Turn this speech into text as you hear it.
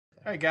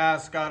Hey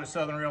guys, Scott at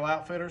Southern Reel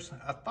Outfitters.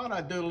 I thought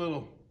I'd do a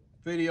little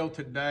video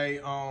today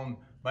on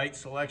bait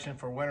selection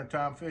for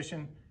wintertime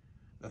fishing.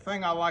 The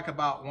thing I like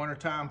about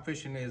wintertime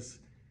fishing is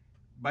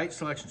bait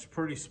selection is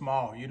pretty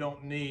small. You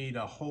don't need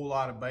a whole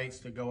lot of baits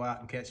to go out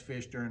and catch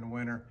fish during the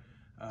winter.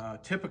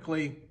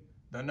 Typically,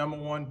 the number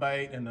one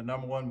bait and the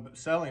number one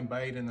selling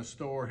bait in the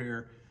store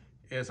here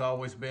has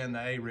always been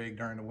the A-rig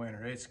during the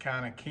winter. It's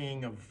kind of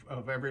king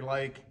of every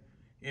lake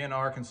in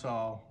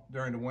Arkansas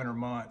during the winter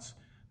months.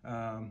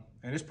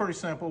 And it's pretty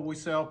simple. We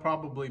sell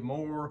probably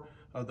more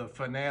of the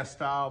finesse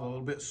style, a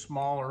little bit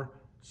smaller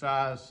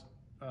size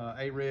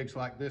A-rigs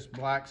like this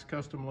Black's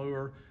Custom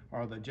Lure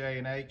or the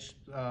J&H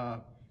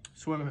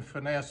Swimming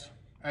Finesse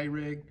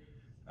A-rig.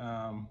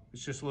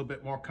 It's just a little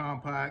bit more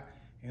compact.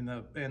 And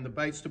the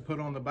baits to put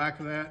on the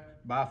back of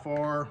that, by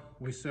far,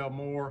 we sell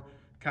more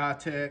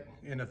Kitech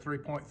in the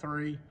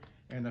 3.3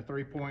 and the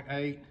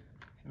 3.8.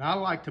 And I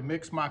like to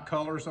mix my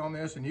colors on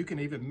this, and you can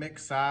even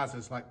mix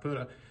sizes, like put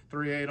a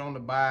 3.8 on the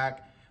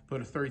back, put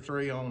a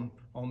 3.3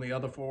 on the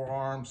other four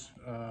arms.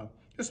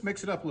 Just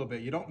mix it up a little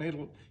bit. You don't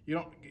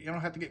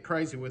have to get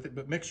crazy with it,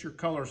 but mix your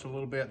colors a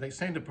little bit. They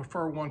seem to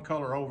prefer one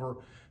color over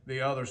the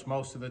others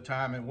most of the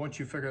time, and once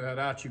you figure that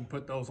out, you can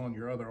put those on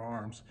your other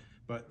arms.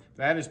 But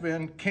that has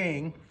been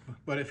king.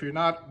 But if you're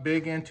not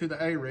big into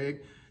the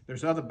A-rig,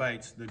 there's other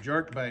baits. The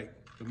jerk bait,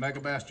 the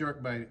Mega Bass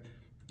jerk bait,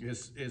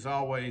 is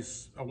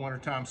always a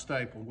wintertime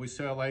staple. We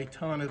sell a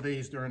ton of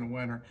these during the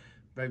winter.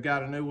 They've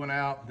got a new one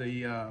out,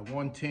 the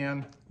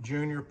 110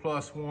 Junior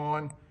Plus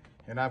One,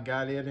 and I've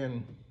got it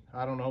in,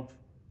 I don't know,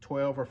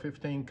 12 or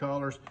 15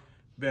 colors.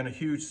 Been a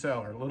huge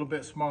seller. A little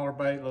bit smaller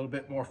bait, a little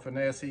bit more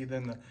finessey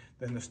than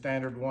the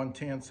standard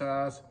 110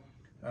 size.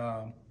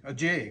 A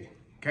jig.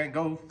 Can't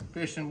go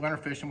fishing, winter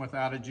fishing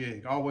without a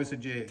jig. Always a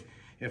jig.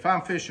 If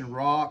I'm fishing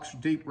rocks,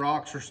 deep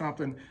rocks or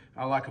something,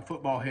 I like a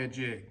football head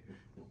jig.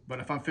 But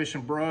if I'm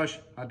fishing brush,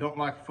 I don't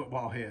like a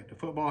football head. The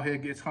football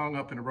head gets hung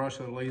up in the brush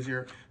a little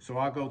easier, so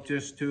I'll go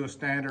just to a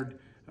standard.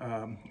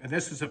 And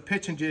this is a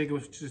pitching jig,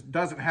 which just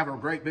doesn't have a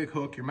great big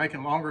hook. You're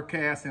making longer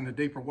casts in the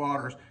deeper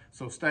waters,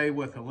 so stay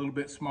with a little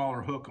bit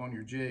smaller hook on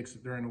your jigs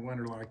during the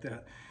winter like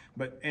that.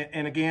 But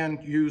and again,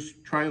 use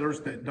trailers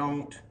that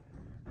don't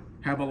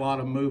have a lot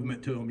of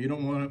movement to them.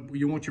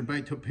 You want your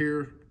bait to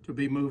appear to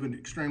be moving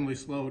extremely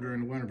slow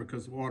during the winter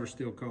because the water's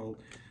still cold.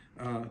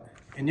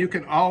 And you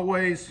can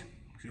always,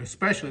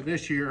 especially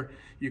this year,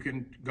 you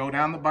can go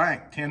down the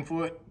bank,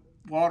 10-foot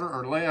water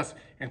or less,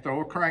 and throw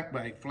a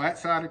crankbait.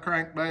 Flat-sided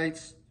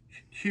crankbaits,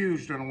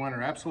 huge during the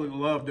winter. Absolutely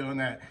love doing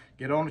that.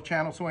 Get on the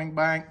channel swing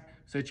bank,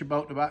 set your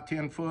boat to about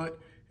 10 foot,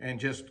 and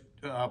just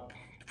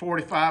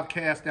 45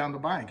 casts down the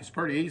bank. It's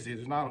pretty easy.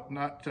 There's not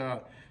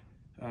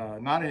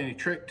any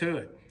trick to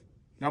it.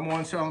 Number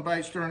one selling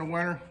baits during the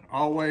winter,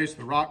 always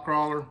the rock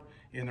crawler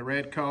in the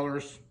red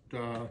colors,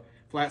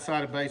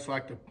 flat-sided baits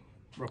like the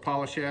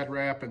Rapala Shad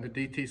Wrap and the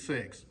DT6.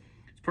 It's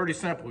pretty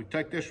simple. You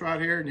take this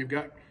right here and you've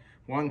got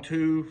 1,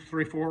 2,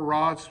 3, 4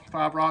 rods,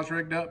 5 rods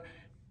rigged up.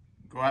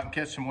 Go out and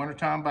catch some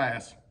wintertime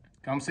bass.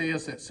 Come see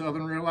us at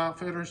Southern Reel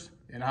Outfitters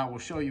and I will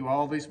show you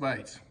all these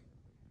baits.